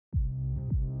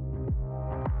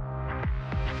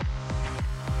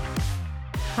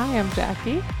Hi, I'm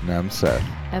Jackie, And I'm Seth,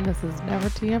 and this is Never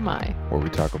TMI, where we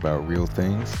talk about real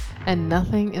things. and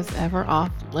nothing is ever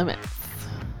off limits.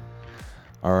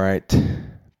 All right,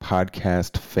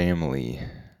 podcast family.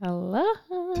 Hello.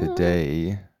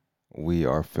 Today, we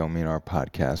are filming our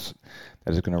podcast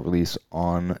that is going to release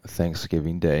on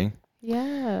Thanksgiving Day.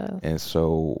 Yes. And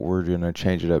so we're going to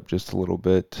change it up just a little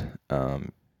bit,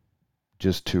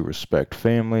 just to respect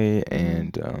family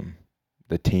and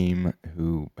the team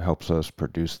who helps us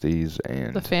produce these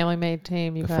and The Family Made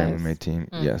team, you the guys. Family Made team.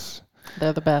 Yes.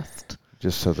 They're the best.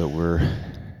 Just so that we're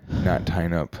not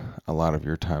tying up a lot of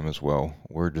your time as well.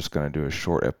 We're just going to do a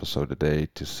short episode today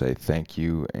to say thank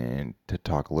you and to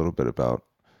talk a little bit about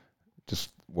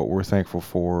just what we're thankful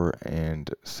for and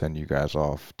send you guys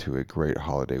off to a great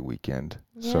holiday weekend.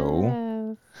 Yes.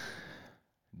 So,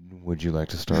 would you like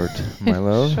to start, my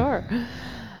love? Sure.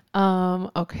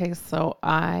 Okay, so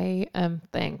I am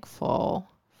thankful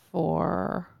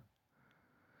for,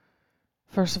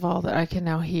 first of all, that I can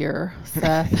now hear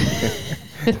Seth.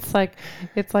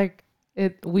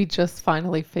 We just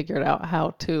finally figured out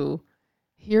how to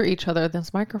hear each other in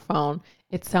this microphone.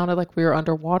 It sounded like we were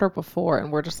underwater before, and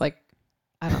we're just like,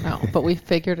 I don't know, but we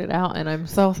figured it out, and I'm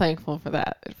so thankful for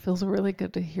that. It feels really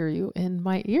good to hear you in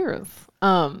my ears.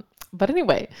 But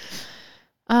anyway,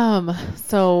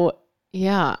 so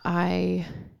yeah, I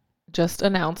just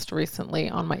announced recently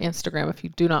on my Instagram. If you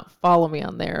do not follow me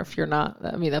on there, if you're not,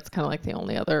 I mean, that's kind of like the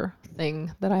only other thing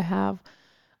that I have.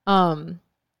 But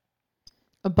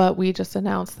we just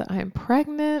announced that I'm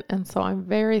pregnant, and so I'm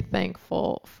very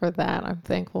thankful for that. I'm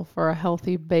thankful for a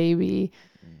healthy baby,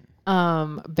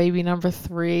 baby number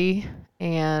 3,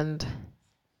 and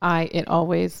I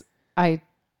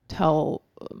tell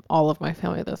all of my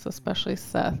family this, especially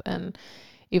Seth and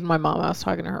even my mom. I was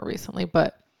talking to her recently,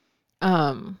 but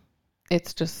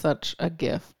it's just such a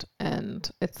gift, and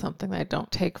it's something that I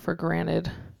don't take for granted.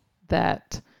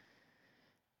 That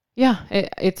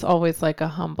it's always like a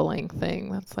humbling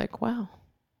thing. That's like, wow,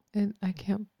 I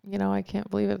can't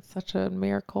believe it's such a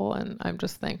miracle, and I'm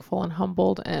just thankful and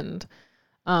humbled. And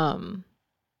my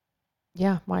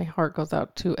heart goes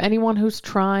out to anyone who's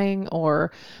trying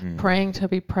or praying to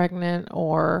be pregnant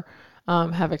or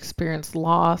have experienced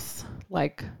loss.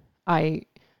 Like, I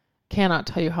cannot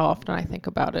tell you how often I think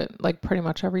about it, like pretty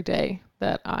much every day,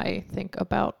 that I think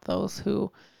about those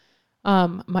who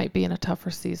might be in a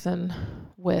tougher season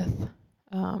with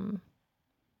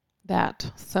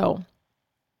that. So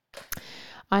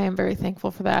I am very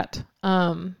thankful for that.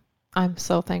 I'm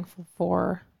so thankful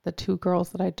for the 2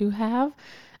 girls that I do have,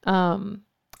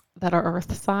 that are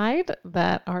Earthside,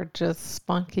 that are just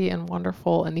spunky and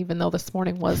wonderful. And even though this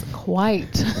morning was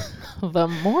quite the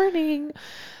morning,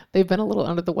 they've been a little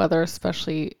under the weather,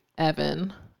 especially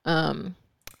Evan.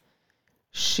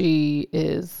 She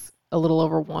is a little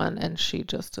over 1, and she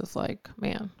just is like,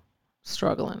 man,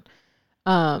 struggling.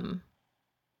 So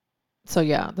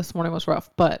yeah, this morning was rough,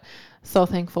 but so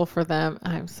thankful for them.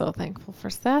 I'm so thankful for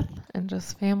Seth and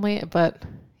just family, but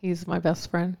he's my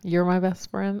best friend. You're my best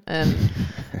friend. And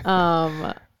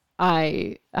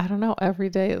I don't know, every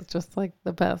day is just like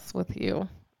the best with you.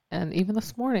 And even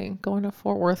this morning, going to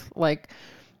Fort Worth, like,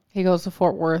 he goes to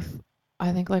Fort Worth,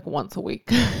 I think, like once a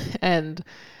week. And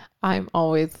I'm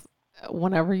always,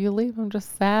 whenever you leave, I'm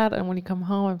just sad. And when you come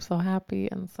home, I'm so happy.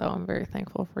 And so I'm very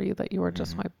thankful for you, that you are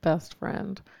just my best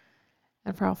friend,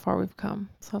 and for how far we've come.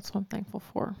 So that's what I'm thankful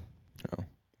for. Oh,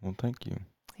 well, thank you.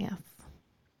 Yes.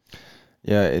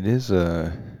 Yeah, it is,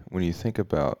 when you think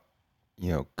about,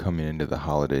 coming into the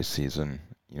holiday season,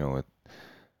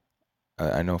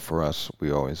 I know for us,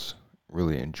 we always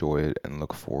really enjoy it and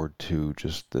look forward to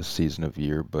just the season of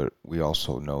year, but we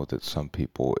also know that some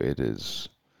people it is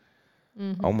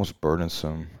almost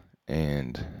burdensome.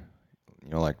 And,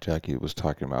 like Jackie was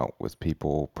talking about with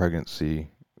people, pregnancy,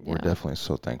 we're definitely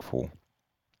so thankful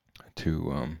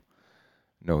to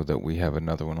know that we have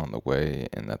another one on the way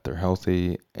and that they're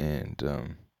healthy.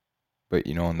 And but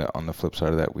on the flip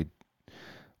side of that, we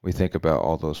think about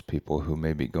all those people who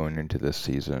may be going into this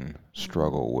season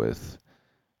struggle with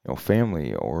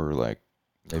family, or like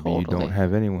maybe you don't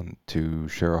have anyone to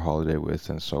share a holiday with,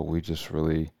 and so we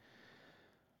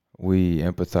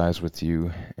empathize with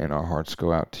you, and our hearts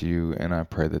go out to you. And I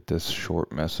pray that this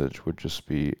short message would just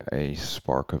be a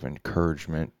spark of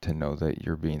encouragement to know that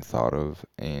you're being thought of.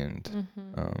 And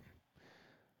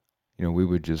we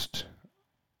would just,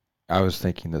 I was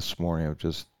thinking this morning of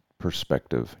just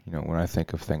perspective. When I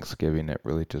think of Thanksgiving, it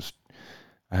really just,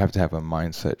 I have to have a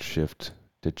mindset shift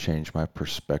to change my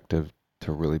perspective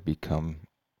to really become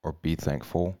or be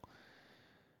thankful.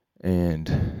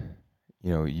 And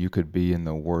you could be in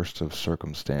the worst of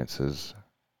circumstances,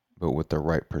 but with the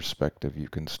right perspective, you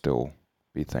can still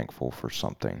be thankful for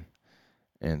something.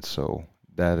 And so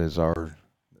that is our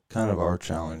kind of our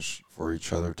challenge for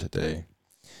each other today.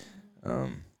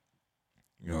 Um,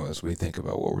 as we think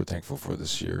about what we're thankful for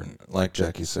this year, and like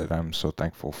Jackie said, I'm so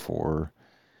thankful for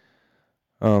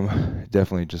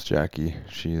definitely just Jackie.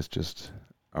 She is just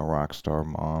a rock star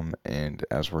mom, and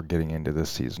as we're getting into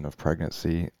this season of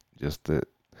pregnancy, just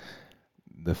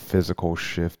the physical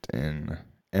shift in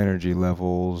energy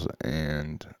levels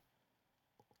and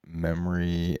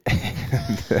memory.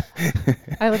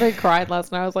 I literally cried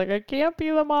last night. I was like, I can't be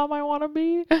the mom I want to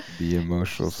be. The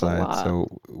emotional Just a side. lot.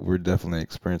 So we're definitely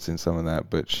experiencing some of that,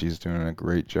 but she's doing a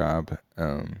great job.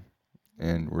 And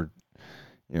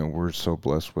we're so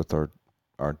blessed with our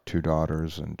two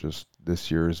daughters, and just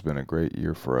this year has been a great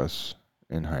year for us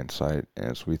in hindsight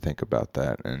as we think about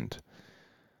that. And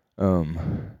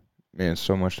man,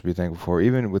 so much to be thankful for.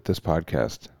 Even with this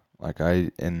podcast, like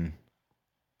in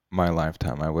my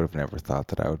lifetime, I would have never thought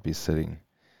that I would be sitting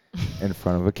in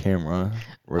front of a camera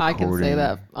I can say recording.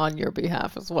 that on your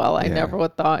behalf as well. I Yeah. never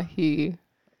would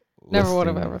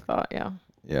have ever thought, yeah.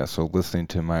 Yeah, so listening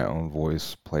to my own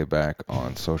voice play back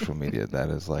on social media, that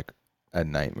is like a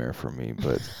nightmare for me,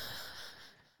 but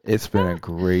it's been a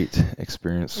great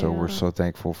experience. So we're Yeah. so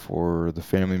thankful for the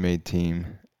Family Made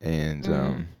team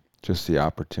and just the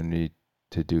opportunity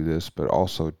to do this, but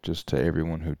also just to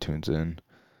everyone who tunes in,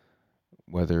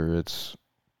 whether it's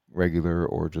regular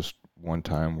or just one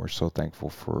time. We're so thankful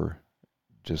for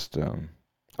just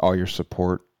all your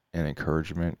support and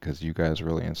encouragement, because you guys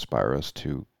really inspire us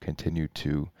to continue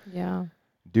to Yeah.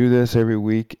 do this every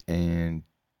week, and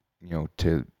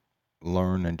to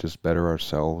learn and just better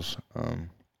ourselves.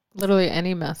 Literally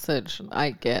any message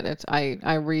I get,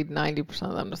 I read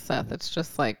 90% of them to Seth. It's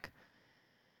just like,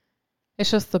 it's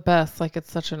just the best. Like,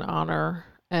 it's such an honor,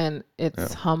 and it's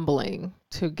Yeah. humbling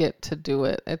to get to do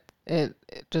it. It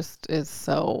just is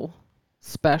so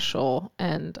special,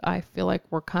 and I feel like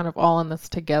we're kind of all in this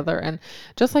together. And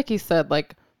just like he said,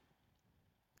 like,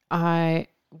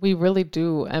 we really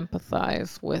do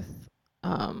empathize with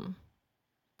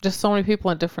just so many people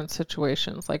in different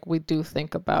situations. Like, we do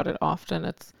think about it often.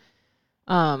 It's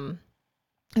and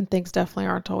things definitely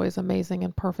aren't always amazing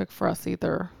and perfect for us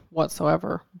either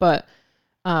whatsoever. But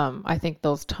I think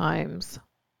those times,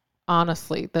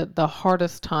 honestly, the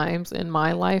hardest times in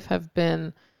my life have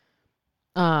been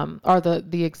are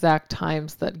the exact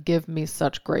times that give me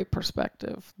such great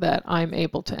perspective, that I'm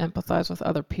able to empathize with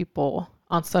other people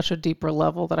on such a deeper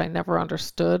level that I never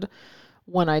understood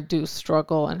when I do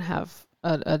struggle and have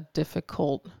a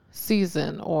difficult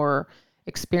season or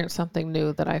experience something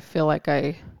new that I feel like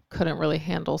I couldn't really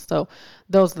handle. So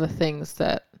those are the things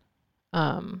that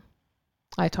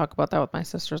I talk about that with my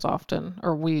sisters often,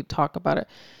 or we talk about it.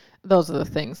 Those are the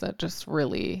things that just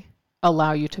really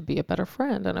allow you to be a better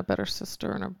friend and a better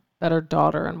sister and a better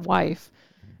daughter and wife.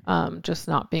 Just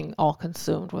not being all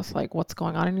consumed with like what's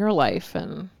going on in your life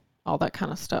and all that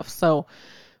kind of stuff. So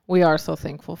we are so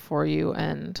thankful for you,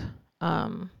 and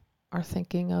are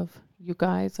thinking of you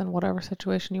guys and whatever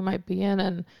situation you might be in.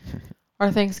 And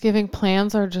our Thanksgiving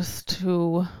plans are just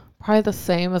to probably the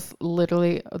same as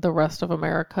literally the rest of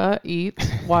America: eat,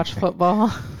 watch football,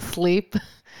 sleep,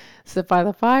 sit by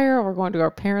the fire. We're going to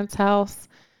our parents' house.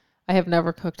 I have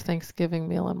never cooked Thanksgiving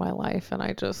meal in my life, and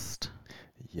I just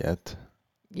Yet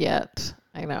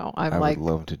I know I'm I like, would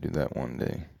love to do that one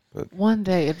day, but one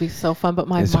day it'd be so fun. But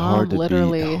my it's mom hard to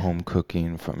literally, beat home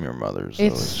cooking from your mother's.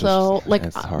 it's Though. It's so just like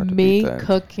it's hard to beat me that.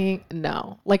 cooking.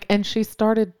 No, like, and she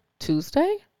started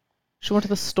Tuesday. She went to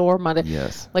the store Monday.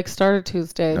 Yes. Like, started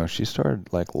Tuesday. No, she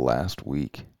started like last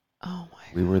week. Oh my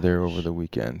We were there over gosh. the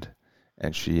weekend,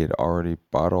 and she had already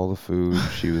bought all the food.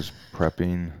 She was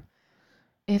prepping.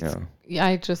 It's yeah,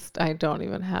 I don't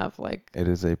even have like, It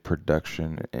is a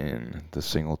production in the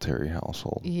Singletary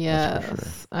household. That's for sure.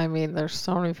 yes. I mean, there's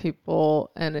so many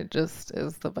people, and it just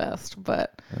is the best.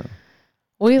 But Yeah.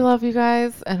 we love you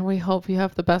guys, and we hope you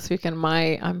have the best weekend.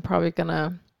 I'm probably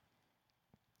gonna,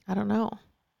 I don't know,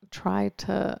 try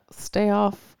to stay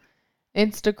off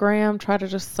Instagram, try to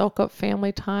just soak up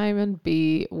family time and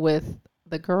be with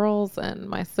the girls and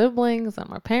my siblings and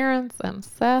my parents and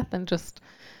Seth, and just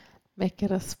make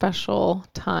it a special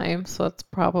time. So it's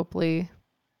probably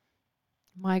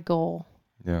my goal.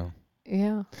 Yeah.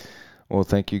 Yeah. Well,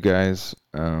 thank you guys.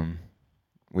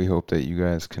 We hope that you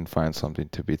guys can find something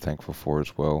to be thankful for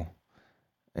as well.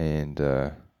 And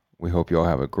we hope you all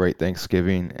have a great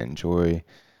Thanksgiving. Enjoy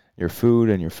your food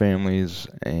and your families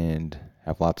and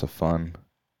have lots of fun.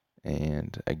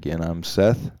 And again, I'm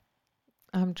Seth.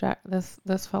 I'm Jack. This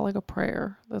felt like a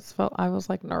prayer. I was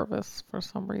like nervous for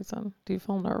some reason. Do you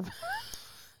feel nervous?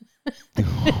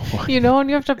 You know when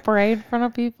you have to pray in front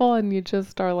of people and you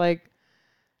just are like,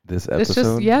 This it's just,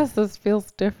 episode, yes, this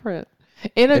feels different.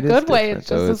 In a it is good way. different. It's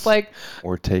So just, it's it's like,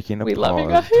 we're taking a we love you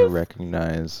pause to guys.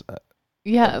 recognize a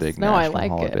Yes, big no, I national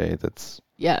like it. holiday. That's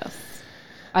Yes.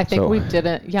 I think so we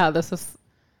didn't, this is,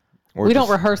 we're we don't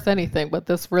just rehearse anything, but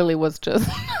this really was just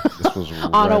this was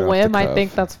on right a off the whim. I cuff.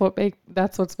 think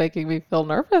that's what's making me feel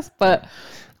nervous, but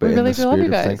But we in really the do love you spirit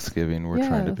of guys. Thanksgiving, we're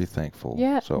trying to be Yes. thankful.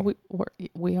 Yeah, So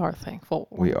we are thankful.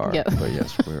 we are. Yes. But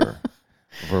yes, we're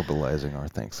verbalizing our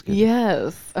Thanksgiving.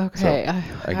 Yes. Okay. So,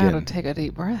 I gotta again- take a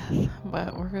deep breath,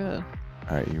 but we're good.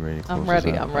 All right, you ready to close I'm this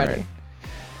ready. out? I'm All ready. right.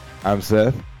 I'm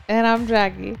Seth. And I'm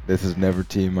Jackie. This is Never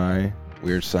TMI.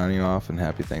 We're signing off and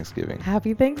happy Thanksgiving.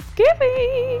 Happy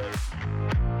Thanksgiving.